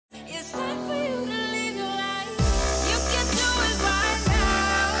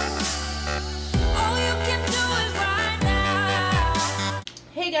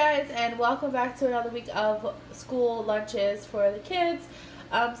Guys, and welcome back to another week of school lunches for the kids.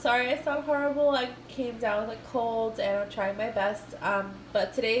 Sorry I sound horrible. I came down with a cold and I'm trying my best.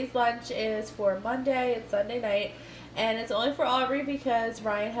 But today's lunch is for Monday. It's Sunday night, and it's only for Aubrey because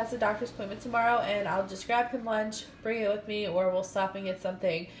Ryan has a doctor's appointment tomorrow, and I'll just grab him lunch, bring it with me, or we'll stop and get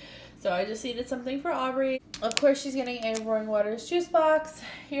something. So I just needed something for Aubrey. Of course, she's getting a Roaring Waters juice box.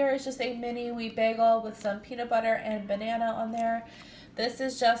 Here is just a mini wheat bagel with some peanut butter and banana on there. This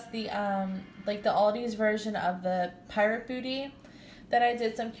is just the like the Aldi's version of the Pirate Booty. Then I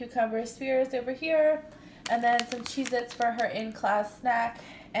did some cucumber spears over here, and then some Cheez-Its for her in-class snack,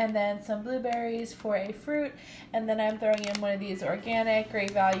 and then some blueberries for a fruit, and then I'm throwing in one of these organic,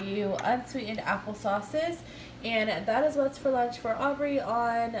 great value, unsweetened apple sauces, and that is what's for lunch for Aubrey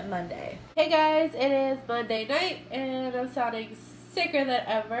on Monday. Hey guys, it is Monday night, and I'm sounding sicker than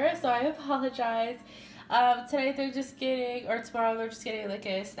ever, so I apologize. Tonight they're just getting, or tomorrow they're just getting like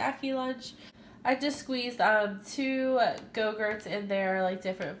a snacky lunch. I just squeezed 2 Go-Gurts in there, like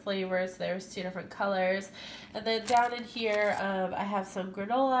different flavors. There's 2 different colors. And then down in here, I have some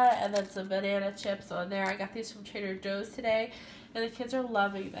granola and then some banana chips on there. I got these from Trader Joe's today, and the kids are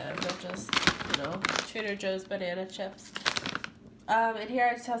loving them. They're just, you know, Trader Joe's banana chips. And here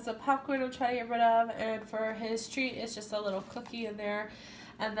I just have some popcorn I'm trying to get rid of, and for his treat, it's just a little cookie in there.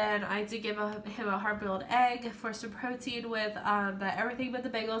 And then I did give him a hard-boiled egg for some protein with the everything but the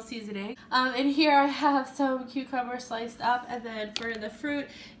bagel seasoning. And here I have some cucumber sliced up, and then for the fruit,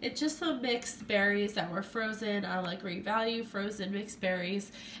 it's just some mixed berries that were frozen, like Great Value frozen mixed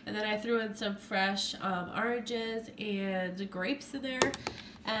berries. And then I threw in some fresh oranges and grapes in there.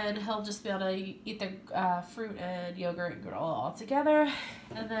 And he'll just be able to eat the fruit and yogurt and granola all together.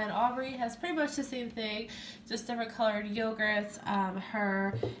 And then Aubrey has pretty much the same thing, just different colored yogurts.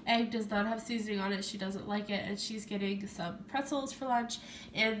 Her egg does not have seasoning on it. She doesn't like it, and she's getting some pretzels for lunch.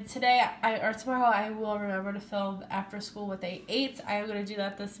 And today, or tomorrow, I will remember to film after school what they ate. I am going to do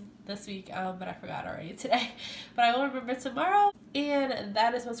that this week, but I forgot already today. But I will remember tomorrow. And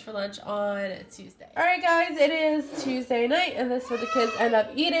that is what's for lunch on Tuesday. Alright guys, it is Tuesday night, and this is what the kids end up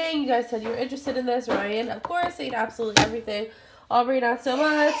eating. You guys said you were interested in this. Ryan, of course, ate absolutely everything. Aubrey, not so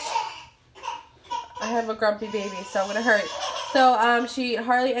much. I have a grumpy baby, so I'm going to hurt. So she ate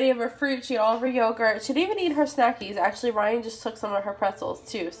hardly any of her fruit. She ate all of her yogurt. She didn't even eat her snackies. Actually, Ryan just took some of her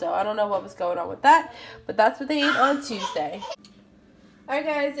pretzels too, so I don't know what was going on with that. But that's what they ate on Tuesday. Alright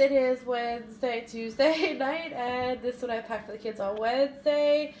guys, it is Tuesday night, and this is what I packed for the kids on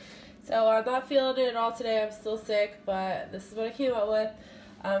Wednesday. So I'm not feeling it at all today. I'm still sick, but this is what I came up with.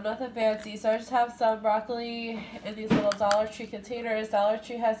 Nothing fancy. So I just have some broccoli in these little Dollar Tree containers. Dollar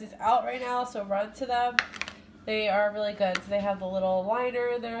Tree has these out right now, so run to them. They are really good. So they have the little liner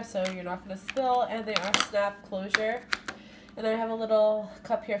in there, so you're not going to spill, and they are snap closure. And then I have a little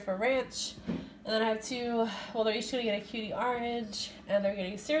cup here for ranch. And then I have 2, well, they're each going to get a cutie orange, and they're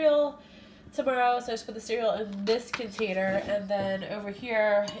getting cereal tomorrow. So I just put the cereal in this container, and then over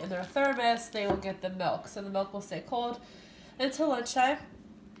here in their thermos, they will get the milk. So the milk will stay cold until lunchtime.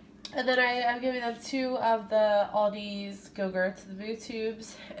 And then I'm giving them 2 of the Aldi's Go-Gurts, the Moo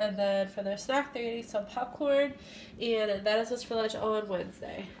Tubes. And then for their snack, they're getting some popcorn. And that is what's for lunch on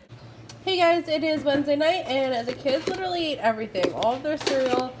Wednesday. Hey guys, it is Wednesday night, and the kids literally ate everything. All of their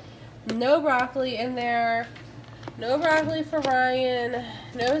cereal. No broccoli in there, no broccoli for Ryan,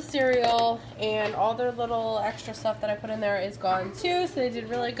 no cereal, and all their little extra stuff that I put in there is gone too, so they did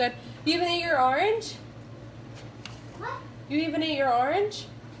really good. You even ate your orange? What? You even ate your orange?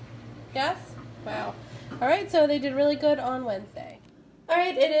 Yes? Wow. Alright, so they did really good on Wednesday.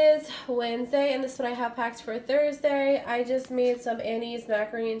 Alright, it is Wednesday, and this is what I have packed for Thursday. I just made some Annie's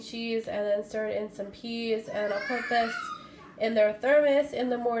macaroni and cheese and then stirred in some peas, and I'll put this in their thermos in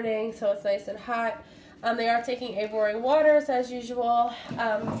the morning so it's nice and hot. They are taking a Roaring Waters as usual.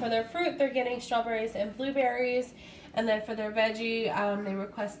 For their fruit, they're getting strawberries and blueberries. And then for their veggie, they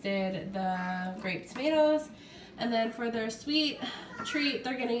requested the grape tomatoes. And then for their sweet treat,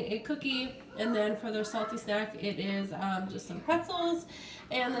 they're getting a cookie. And then for their salty snack, it is just some pretzels.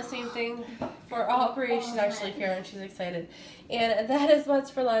 And the same thing for Aubrey. She's actually here and she's excited. And that is what's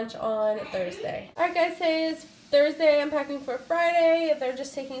for lunch on Thursday. Alright guys, today is Thursday. I'm packing for Friday. They're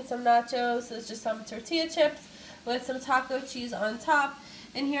just taking some nachos. So it's just some tortilla chips with some taco cheese on top.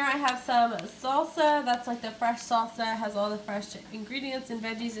 And here I have some salsa. That's like the fresh salsa. It has all the fresh ingredients and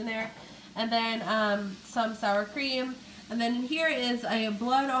veggies in there. And then some sour cream. And then here is a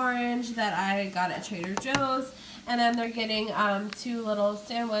blood orange that I got at Trader Joe's. And then they're getting 2 little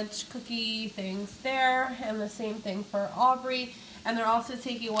sandwich cookie things there, and the same thing for Aubrey. And they're also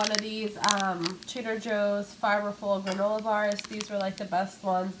taking one of these Trader Joe's fiberful granola bars. These were like the best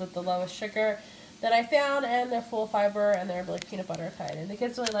ones with the lowest sugar that I found, and they're full fiber, and they're like peanut butter kind, and the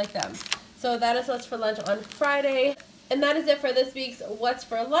kids really like them. So that is what's for lunch on Friday. And that is it for this week's What's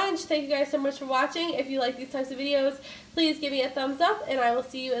for Lunch. Thank you guys so much for watching. If you like these types of videos, please give me a thumbs up, and I will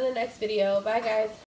see you in the next video. Bye, guys.